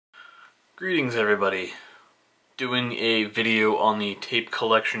Greetings everybody. Doing a video on the tape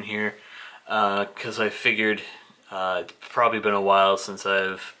collection here because I figured it's probably been a while since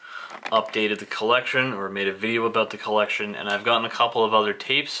I've updated the collection or made a video about the collection, and I've gotten a couple of other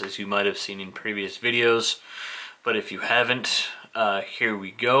tapes as you might have seen in previous videos, but if you haven't, here we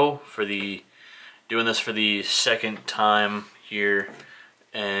go for doing this for the second time here,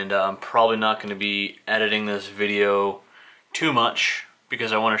 and I'm probably not going to be editing this video too much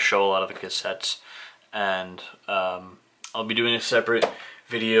because I want to show a lot of the cassettes, and I'll be doing a separate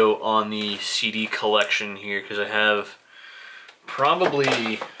video on the CD collection here because I have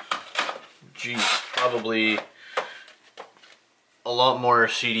probably a lot more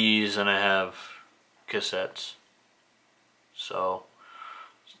CDs than I have cassettes. So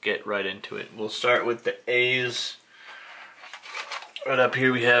let's get right into it. We'll start with the A's. Right up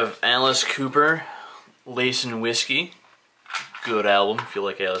here we have Alice Cooper, Lace and Whiskey. Good album if you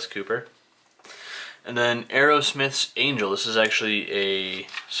like Alice Cooper. And then Aerosmith's Angel. This is actually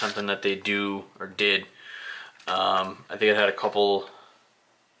something that they do or did. I think it had a couple,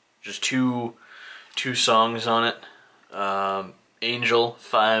 just two songs on it. Angel,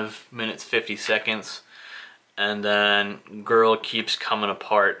 5 minutes 50 seconds, and then Girl Keeps Coming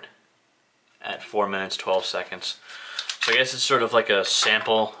Apart at 4 minutes 12 seconds. So I guess it's sort of like a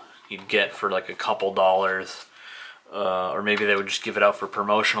sample you'd get for like a couple dollars. Or maybe they would just give it out for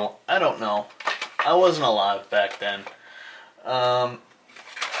promotional. I don't know. I wasn't alive back then.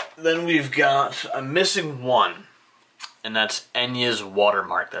 Then we've got, I'm missing one, and that's Enya's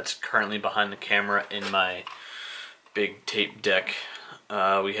Watermark. That's currently behind the camera in my big tape deck.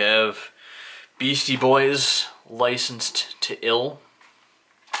 We have Beastie Boys, Licensed to Ill.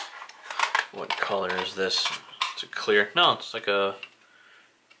 What color is this? It's a clear, no, it's like a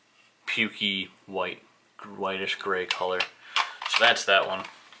pukey whitish gray color. So that's that one.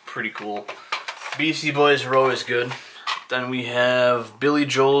 Pretty cool. Beastie Boys are always good. Then we have Billy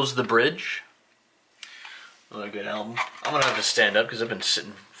Joel's The Bridge. Another good album. I'm gonna have to stand up because I've been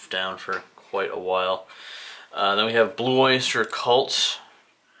sitting down for quite a while. Then we have Blue Oyster Cult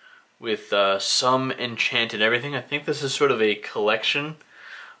with Some Enchanted Everything. I think this is sort of a collection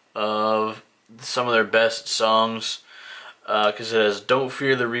of some of their best songs because it has Don't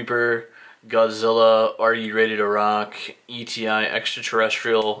Fear the Reaper, Godzilla, Are You Ready to Rock, ETI,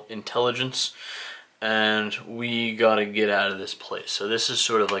 Extraterrestrial Intelligence, and We Gotta Get Out of This Place. So this is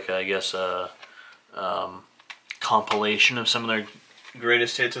sort of like, I guess, a compilation of some of their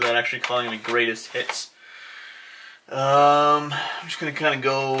greatest hits, without actually calling them greatest hits. I'm just going to kind of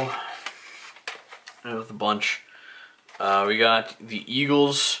go with a bunch. We got the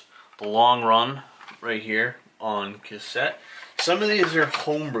Eagles, The Long Run, right here on cassette. Some of these are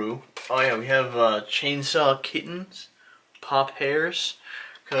homebrew. Oh yeah, we have Chainsaw Kittens, Pop Hairs,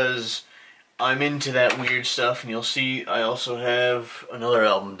 because I'm into that weird stuff, and you'll see I also have another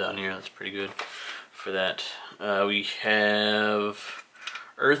album down here that's pretty good for that. We have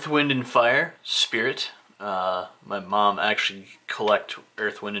Earth, Wind and Fire, Spirit. My mom actually collect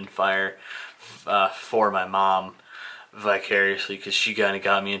Earth, Wind and Fire for my mom vicariously, because she kind of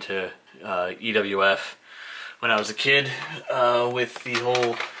got me into EWF when I was a kid with the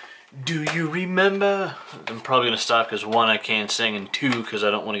whole Do You Remember? I'm probably going to stop because one, I can't sing, and two, because I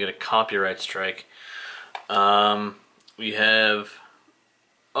don't want to get a copyright strike. We have,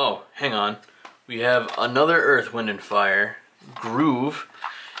 oh, hang on. We have another Earth, Wind and Fire, Groove.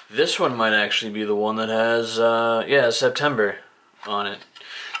 This one might actually be the one that has, yeah, September on it.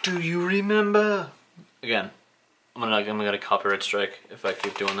 Do you remember? Again, I'm gonna get a copyright strike if I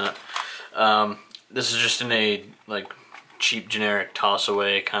keep doing that. This is just in a like cheap generic toss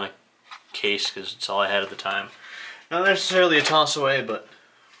away kind of case because it's all I had at the time. Not necessarily a toss away, but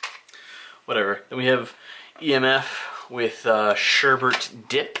whatever. Then we have EMF with Sherbert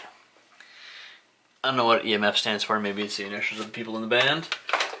Dip. I don't know what EMF stands for. Maybe it's the initials of the people in the band.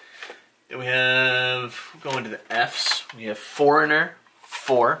 Then we have, going to the F's, we have Foreigner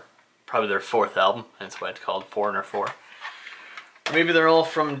 4. Probably their fourth album. That's why it's called Foreigner 4. Maybe they're all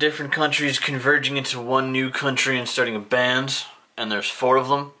from different countries converging into one new country and starting a band, and there's 4 of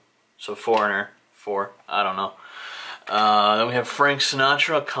them, so Foreigner 4, I don't know. Then we have Frank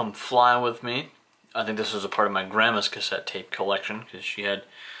Sinatra, Come Fly With Me. I think this was a part of my grandma's cassette tape collection, because she had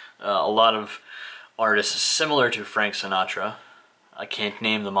a lot of artists similar to Frank Sinatra. I can't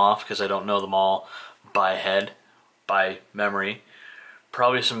name them off because I don't know them all by head, by memory.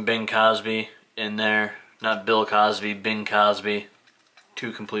 Probably some Bing Crosby in there. Not Bill Cosby, Bing Crosby.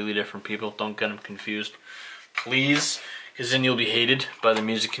 Two completely different people. Don't get them confused, please, because then you'll be hated by the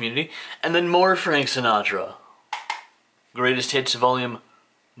music community. And then more Frank Sinatra. Greatest Hits Volume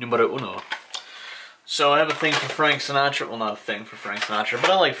Numero uno. So I have a thing for Frank Sinatra. Well, not a thing for Frank Sinatra, but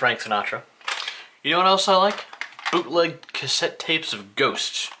I like Frank Sinatra. You know what else I like? Bootleg cassette tapes of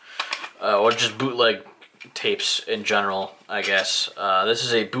Ghosts. Or just bootleg tapes in general, I guess. This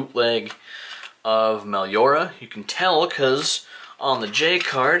is a bootleg of Meliora. You can tell because on the J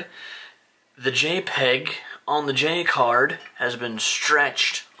card, the JPEG on the J card has been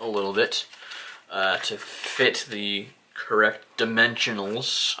stretched a little bit to fit the correct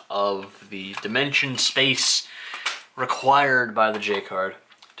dimensionals of the dimension space required by the J card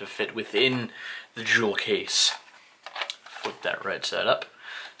to fit within the jewel case. Flip that right side up.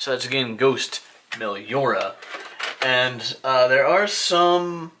 So that's again Ghost Meliora, and there is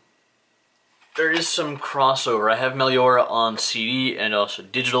some crossover. I have Meliora on CD and also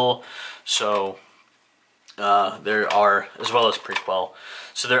digital, so there are, as well as prequel.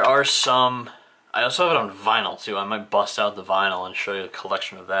 So there are some. I also have it on vinyl too. I might bust out the vinyl and show you a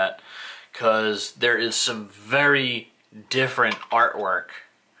collection of that, because there is some very different artwork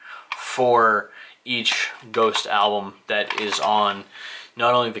for each Ghost album that is on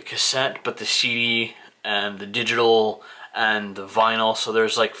not only the cassette but the CD and the digital and the vinyl. So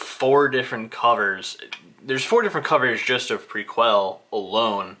there's like 4 different covers. There's 4 different covers just of prequel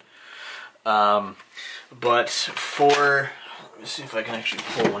alone. But for, let me see if I can actually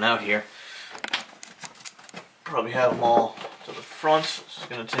pull one out here. Probably have them all to the front. This is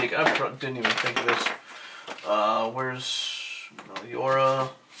gonna take. I didn't even think of this. Where's Meliora?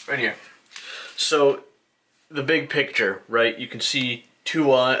 Right here. So the big picture, right? You can see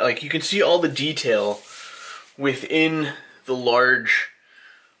 2 eyes. Like you can see all the detail within the large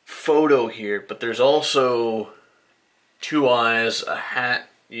photo here, but there's also 2 eyes, a hat.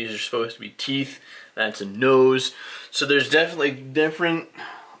 These are supposed to be teeth. That's a nose. So there's definitely different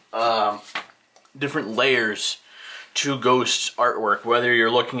layers to Ghost's artwork, whether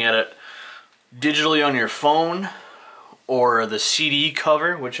you're looking at it digitally on your phone or the CD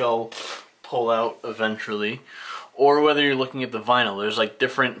cover, which I'll pull out eventually, or whether you're looking at the vinyl. There's like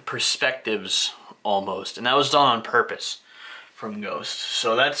different perspectives almost, and that was done on purpose from Ghost.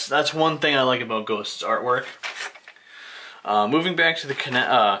 So that's one thing I like about Ghost's artwork. Moving back to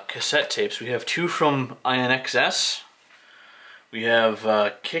the cassette tapes, we have 2 from INXS. We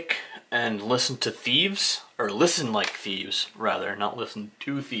have Kick and Listen to Thieves, or Listen Like Thieves, rather, not Listen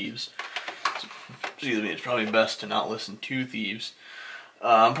to Thieves. Excuse me, it's probably best to not listen to thieves.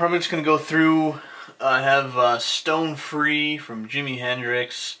 I'm probably just going to go through. I have Stone Free from Jimi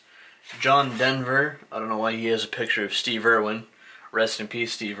Hendrix, John Denver. I don't know why he has a picture of Steve Irwin. Rest in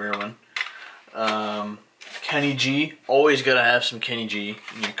peace, Steve Irwin. Kenny G. Always got to have some Kenny G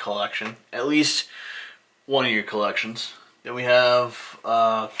in your collection. At least one of your collections. Then we have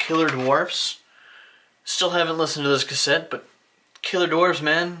Killer Dwarfs. Still haven't listened to this cassette, but Killer Dwarfs,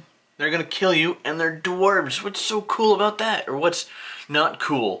 man, they're gonna kill you, and they're dwarves. What's so cool about that? Or what's not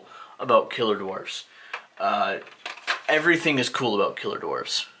cool about Killer Dwarfs? Everything is cool about Killer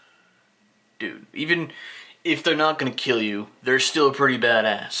Dwarfs. Dude, even if they're not gonna kill you, they're still pretty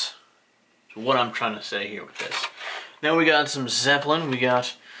badass. So what I'm trying to say here with this. Now we got some Zeppelin, we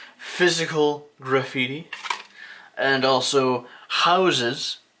got Physical Graffiti, and also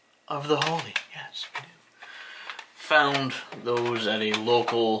Houses of the Holy. Yes, we do. Found those at a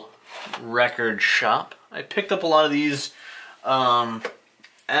local record shop. I picked up a lot of these at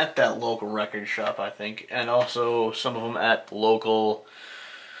that local record shop, I think, and also some of them at local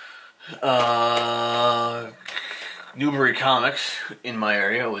Newbury Comics in my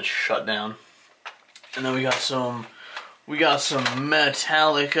area, which shut down. And then we got some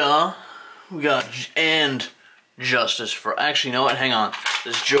Metallica. We got and Justice for. Actually, you know what? Hang on.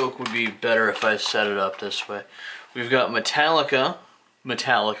 This joke would be better if I set it up this way. We've got Metallica.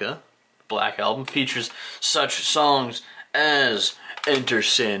 Black Album features such songs as Enter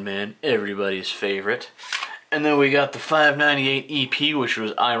Sandman, everybody's favorite. And then we got the 598 EP, which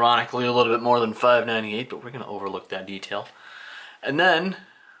was ironically a little bit more than 598, but we're going to overlook that detail. And then,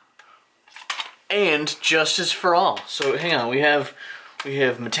 and Justice for All. So hang on, we have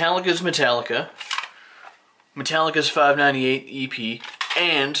Metallica's Metallica, Metallica's 598 EP,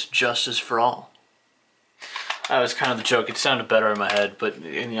 and Justice for All. That was kind of the joke. It sounded better in my head, but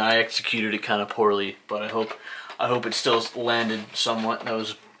you know, I executed it kind of poorly. But I hope it still landed somewhat.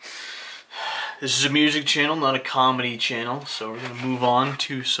 This is a music channel, not a comedy channel, so we're gonna move on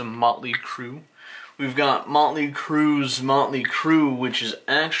to some Motley Crue. We've got Motley Crue's Motley Crue, which is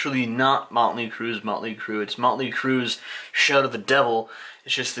actually not Motley Crue's Motley Crue. It's Motley Crue's Shout of the Devil.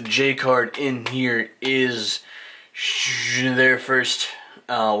 It's just the J card in here is their first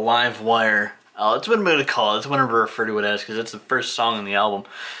live wire That's what I'm going to call it. That's what I'm going to refer to it as, because it's the first song on the album.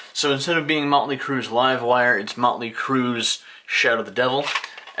 So instead of being Motley Crue's Live Wire, it's Motley Crue's Shout at the Devil.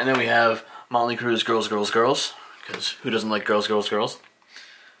 And then we have Motley Crue's Girls, Girls, Girls, because who doesn't like Girls, Girls, Girls?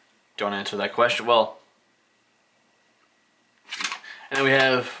 Don't answer that question. Well, and then we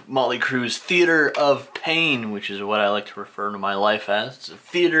have Motley Crue's Theater of Pain, which is what I like to refer to my life as. It's a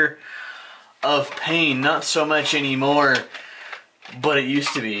theater of pain. Not so much anymore, but it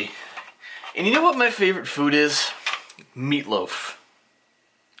used to be. And you know what my favorite food is? Meatloaf.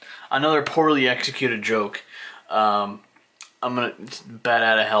 Another poorly executed joke. It's bat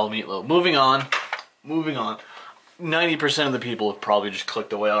out of hell meatloaf. Moving on. 90% of the people have probably just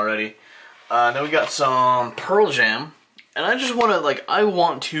clicked away already. Then we got some Pearl Jam. And I just want to, I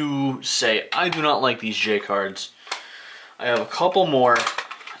want to say, I do not like these J cards. I have a couple more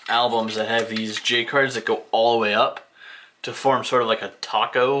albums that have these J cards that go all the way up to form sort of like a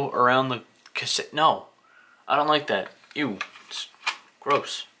taco around the cassette. No, I don't like that. Ew, it's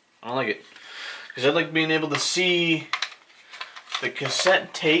gross. I don't like it. Because I like being able to see the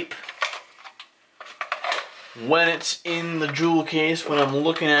cassette tape when it's in the jewel case, when I'm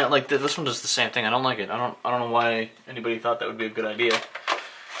looking at it like this. This one does the same thing. I don't like it. I don't know why anybody thought that would be a good idea.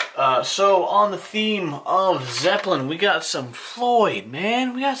 So on the theme of Zeppelin, we got some Floyd,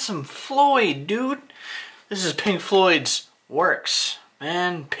 man. We got some Floyd, dude. This is Pink Floyd's Works,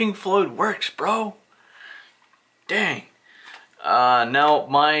 man. Pink Floyd Works, bro. Dang. Now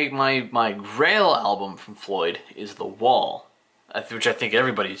my Grail album from Floyd is The Wall, which I think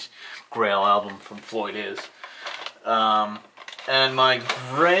everybody's Grail album from Floyd is. And my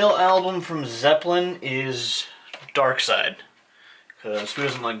Grail album from Zeppelin is Dark Side, because who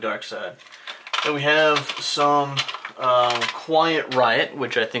doesn't like Dark Side? Then we have some Quiet Riot,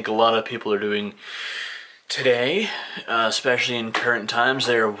 which I think a lot of people are doing today, especially in current times.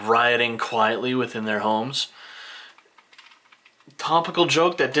 They're rioting quietly within their homes. Topical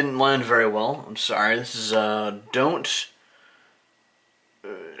joke that didn't land very well. I'm sorry. This is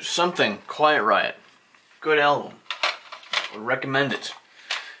something Quiet Riot. Good album. I would recommend it.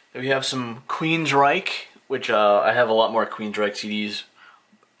 Then we have some Queensryche, which I have a lot more Queensryche CDs.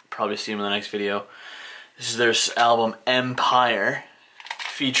 Probably see them in the next video. This is their album Empire,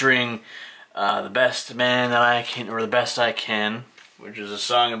 featuring The Best Man That I Can, or The Best I Can, which is a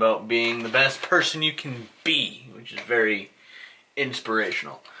song about being the best person you can be, which is very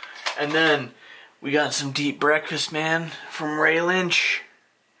inspirational. And then we got some Deep Breakfast, man, from Ray Lynch.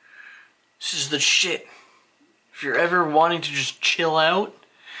 This is the shit. If you're ever wanting to just chill out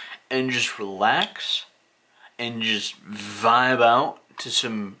and just relax and just vibe out to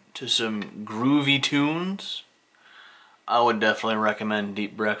some groovy tunes, I would definitely recommend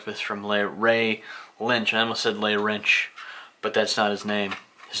Deep Breakfast from Ray Lynch. I almost said Ray Lynch, but that's not his name.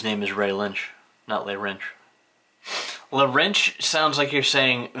 His name is Ray Lynch, not Ray Lynch. Le Wrench sounds like you're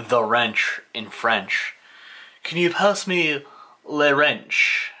saying the wrench in French. Can you pass me Le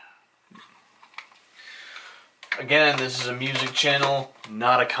Wrench? Again, this is a music channel,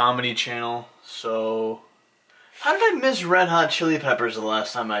 not a comedy channel, so... How did I miss Red Hot Chili Peppers the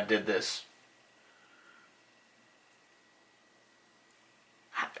last time I did this?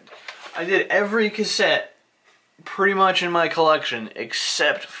 I did every cassette pretty much in my collection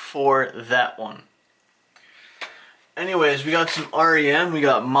except for that one. Anyways, we got some REM, we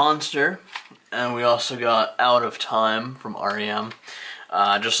got Monster, and we also got Out of Time from REM.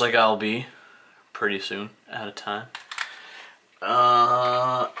 Just like I'll be pretty soon, Out of Time.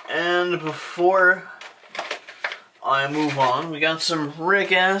 And before I move on, we got some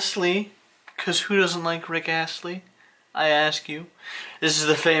Rick Astley, because who doesn't like Rick Astley? I ask you. This is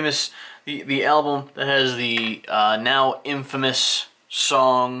the famous, the album that has the now infamous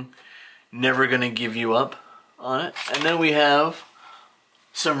song Never Gonna Give You Up on it. And then we have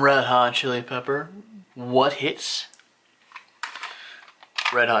some Red Hot Chili Pepper. What hits?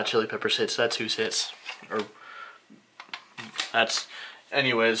 Red Hot Chili Peppers hits. That's whose hits. Or that's.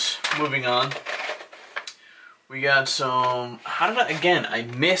 Anyways, moving on. We got some. How did I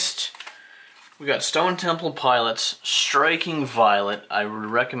missed. We got Stone Temple Pilots, Striking Violet. I would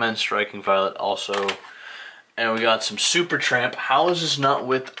recommend Striking Violet also. And we got some Supertramp. How is this not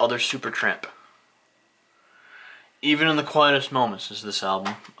with other Supertramp? Even in the Quietest Moments is this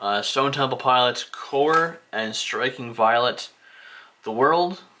album. Stone Temple Pilots, Core, and Striking Violet, The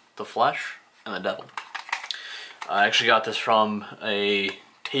World, The Flesh, and The Devil. I actually got this from a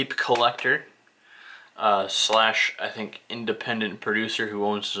tape collector slash, I think, independent producer who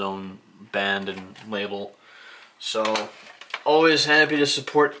owns his own band and label. So, always happy to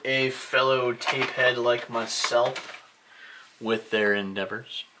support a fellow tape head like myself with their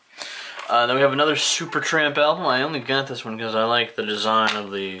endeavors. Then we have another Supertramp album. I only got this one because I like the design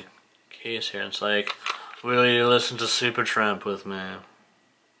of the case here. It's like, will you listen to Supertramp with me?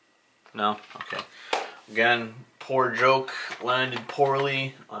 No? Okay. Again, poor joke, landed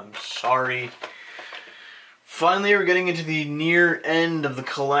poorly. I'm sorry. Finally, we're getting into the near end of the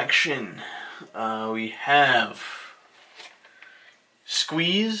collection. We have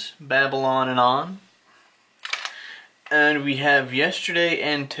Squeeze, Babylon and On. And we have Yesterday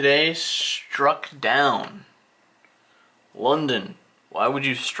and Today, Struck Down. London. Why would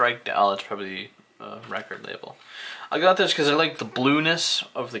you strike down? Oh, that's probably the record label. I got this because I like the blueness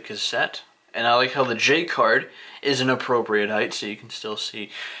of the cassette. And I like how the J card is an appropriate height, so you can still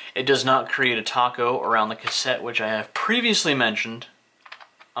see. It does not create a taco around the cassette, which I have previously mentioned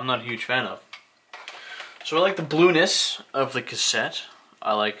I'm not a huge fan of. So I like the blueness of the cassette.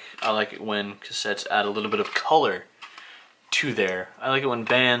 I like it when cassettes add a little bit of color to there. I like it when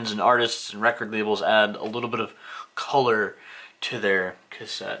bands and artists and record labels add a little bit of color to their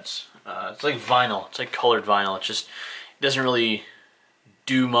cassettes. It's like vinyl. It's like colored vinyl. It doesn't really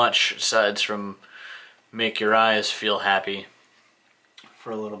do much aside from make your eyes feel happy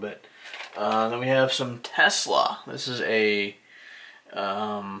for a little bit. Then we have some Tesla. This is a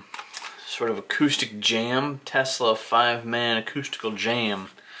sort of acoustic jam. Tesla 5-man acoustical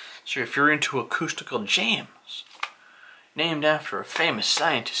jam. So if you're into acoustical jams, named after a famous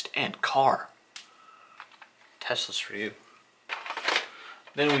scientist and car, Tesla's for you.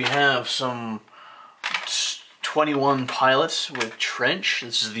 Then we have some 21 Pilots with Trench.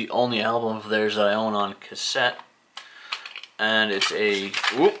 This is the only album of theirs that I own on cassette. And it's a...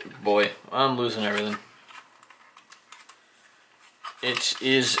 whoop, boy, I'm losing everything. It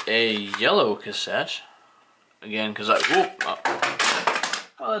is a yellow cassette. Again, because oh,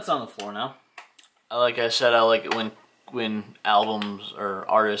 that's on the floor now. Like I said, I like it when albums or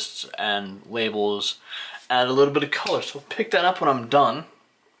artists and labels add a little bit of color. So I'll pick that up when I'm done.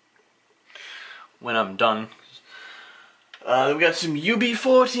 We've got some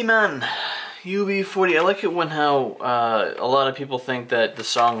UB40, man. UB40. I like it when how a lot of people think that the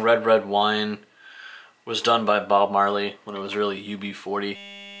song Red Red Wine was done by Bob Marley when it was really UB40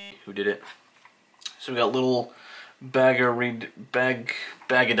 who did it. So we got little bag of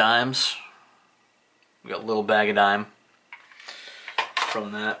dimes. We got little bag of dime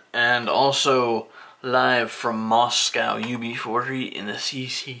from that, and also live from Moscow, UB40 in the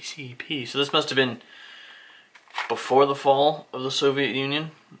CCCP. So this must have been before the fall of the Soviet Union,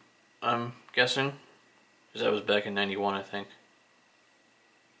 I'm guessing, because that was back in '91, I think.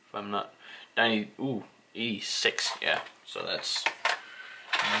 If I'm not 86, yeah. So that's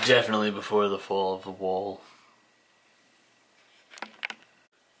definitely before the fall of the wall.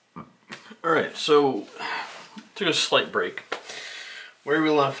 Alright, so took a slight break. Where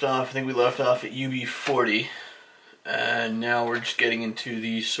we left off, I think we left off at UB40, and now we're just getting into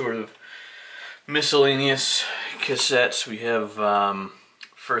the sort of miscellaneous cassettes. We have,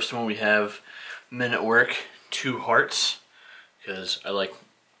 first one we have Men at Work, Two Hearts, because I like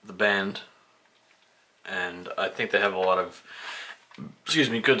the band, and I think they have a lot of,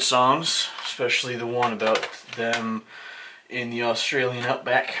 good songs, especially the one about them in the Australian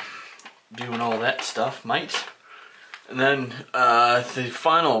outback, doing all that stuff, mate. And then the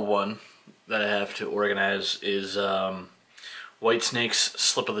final one that I have to organize is Whitesnake's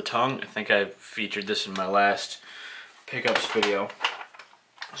Slip of the Tongue. I think I featured this in my last pickups video.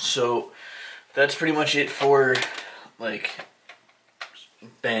 So that's pretty much it for like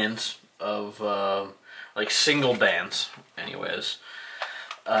bands of like single bands anyways.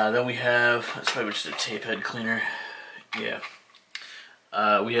 Then we have, that's probably just a tape head cleaner. Yeah.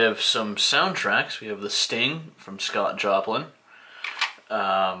 We have some soundtracks. We have The Sting from Scott Joplin.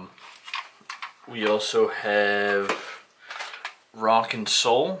 We also have Rock and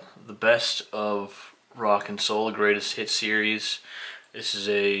Soul, the best of Rock and Soul, the greatest hit series. This is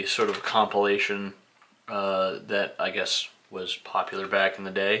a sort of compilation that I guess was popular back in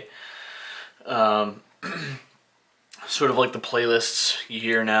the day. Sort of like the playlists you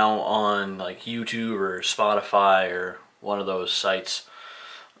hear now on like YouTube or Spotify or one of those sites.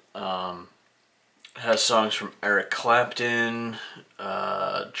 Has songs from Eric Clapton,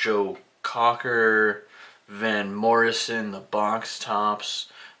 Joe Cocker, Van Morrison, the Box Tops,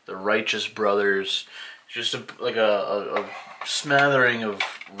 the Righteous Brothers, just like a smattering of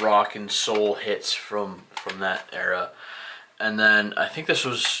rock and soul hits from that era. And then I think this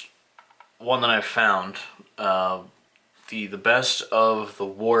was one that I found, the best of the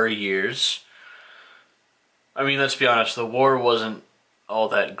war years. I mean, let's be honest, the war wasn't all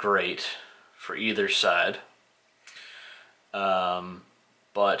that great for either side.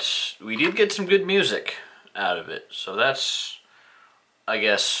 but we did get some good music out of it, so that's, I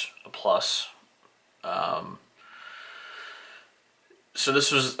guess, a plus. So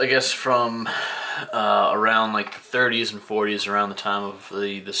this was, I guess, from around like the 30s and 40s, around the time of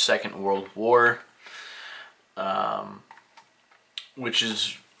the Second World War, which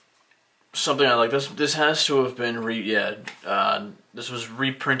is something I like. This has to have been this was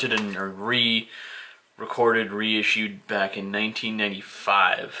reprinted and re-recorded, reissued back in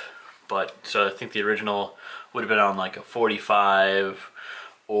 1995. But so I think the original would have been on like a 45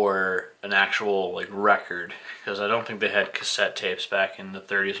 or an actual like record, because I don't think they had cassette tapes back in the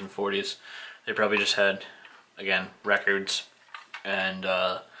 30s and 40s. They probably just had, again, records and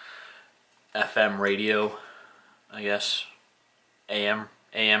FM radio, I guess. AM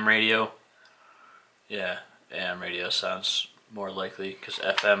radio. Yeah, AM radio sounds more likely, because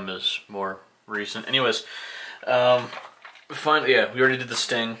FM is more recent. Anyways, finally, yeah, we already did the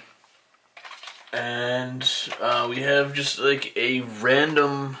Sting. And we have just like a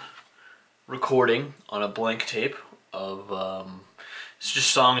random recording on a blank tape of, it's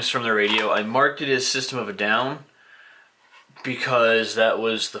just songs from the radio. I marked it as System of a Down because that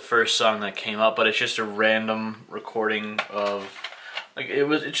was the first song that came up, but it's just a random recording of, like,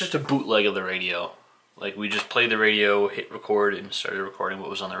 it's just a bootleg of the radio. Like, we just played the radio, hit record, and started recording what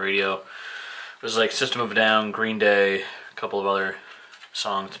was on the radio. It was like System of a Down, Green Day, a couple of other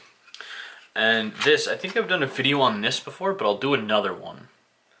songs. And this, I think I've done a video on this before, but I'll do another one.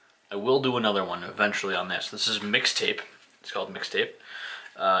 I will do another one eventually on this. This is Mixtape. It's called Mixtape.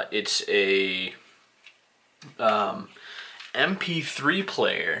 It's a MP3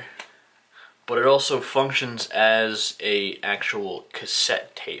 player, but it also functions as a actual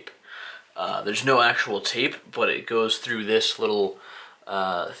cassette tape. There's no actual tape, but it goes through this little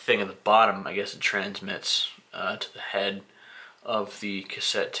thing at the bottom. I guess it transmits to the head of the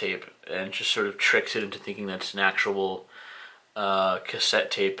cassette tape, and just sort of tricks it into thinking that it's an actual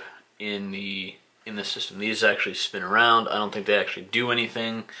cassette tape in the system. These actually spin around. I don't think they actually do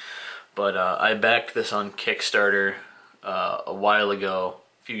anything, but I backed this on Kickstarter a while ago,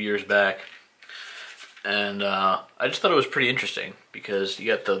 a few years back, and I just thought it was pretty interesting because you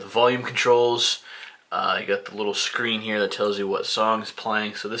got the volume controls, you got the little screen here that tells you what song is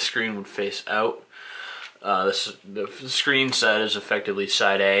playing. So this screen would face out. The screen side is effectively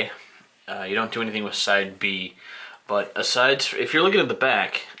side A. You don't do anything with side B, but if you're looking at the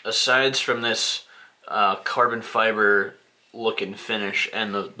back, aside from this carbon fiber look and finish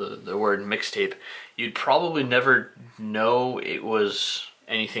and the word mixtape, you'd probably never know it was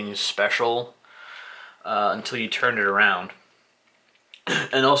anything special until you turned it around.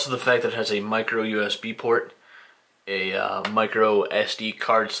 And also the fact that it has a micro USB port, a micro SD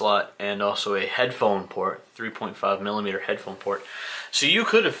card slot, and also a headphone port, 3.5mm headphone port. So you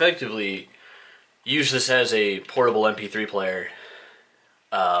could effectively use this as a portable MP3 player.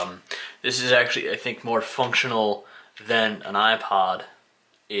 This is actually, I think, more functional than an iPod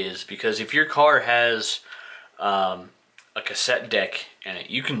is, because if your car has a cassette deck in it,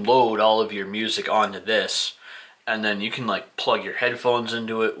 you can load all of your music onto this, and then you can like plug your headphones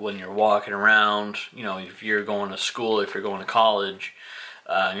into it when you're walking around. You know, if you're going to school, if you're going to college,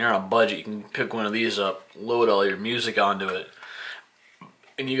 and you're on a budget, you can pick one of these up, load all your music onto it,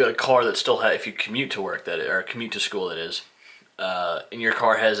 and you got a car that still has, if you commute to work, or commute to school, that is, and your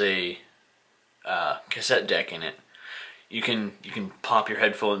car has a cassette deck in it, you can pop your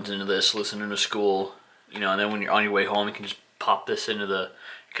headphones into this, listen to school, you know, and then when you're on your way home, you can just pop this into the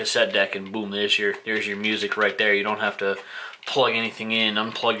cassette deck, and boom, there's your music right there. You don't have to plug anything in,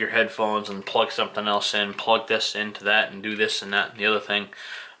 unplug your headphones and plug something else in, plug this into that and do this and that and the other thing,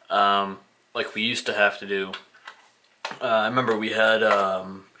 like we used to have to do. I remember we had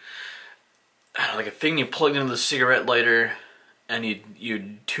like a thing you plugged into the cigarette lighter, and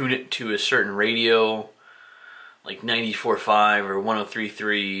you'd tune it to a certain radio, like 94.5 or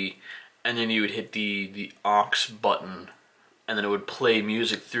 103.3, and then you would hit the aux button, and then it would play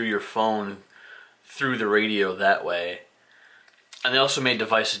music through your phone through the radio that way. And they also made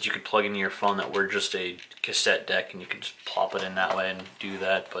devices you could plug into your phone that were just a cassette deck, and you could just plop it in that way and do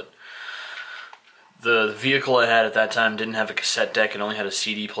that. But the vehicle I had at that time didn't have a cassette deck. It only had a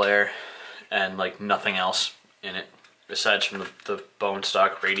CD player and like nothing else in it aside from the bone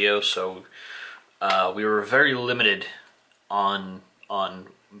stock radio. So we were very limited on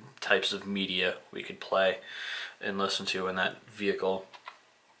types of media we could play and listen to in that vehicle.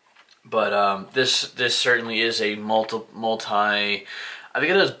 But this certainly is a multi. I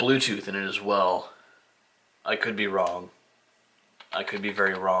think it has Bluetooth in it as well. I could be wrong. I could be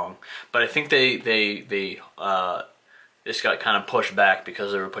very wrong. But I think they this got kind of pushed back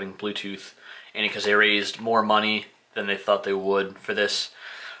because they were putting Bluetooth in it, because they raised more money than they thought they would for this.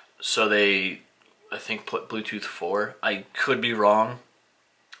 So they, I think, put Bluetooth 4. I could be wrong.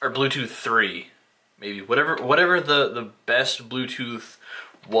 Or Bluetooth 3. Maybe. Whatever the best Bluetooth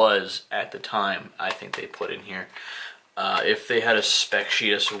was at the time, I think they put in here. If they had a spec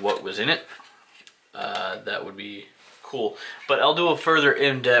sheet as to what was in it, that would be cool. But I'll do a further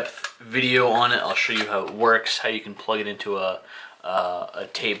in-depth video on it. I'll show you how it works, how you can plug it into a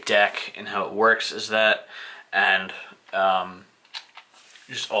tape deck, and how it works as that, and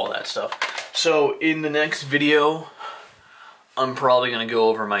just all that stuff. So in the next video, I'm probably going to go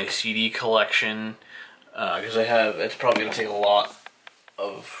over my CD collection, because it's probably going to take a lot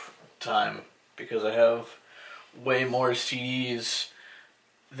of time, because I have way more CDs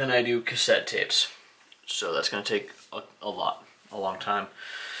than I do cassette tapes. So that's going to take a long time.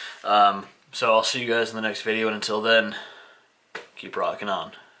 So I'll see you guys in the next video, and until then, keep rocking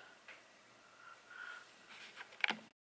on.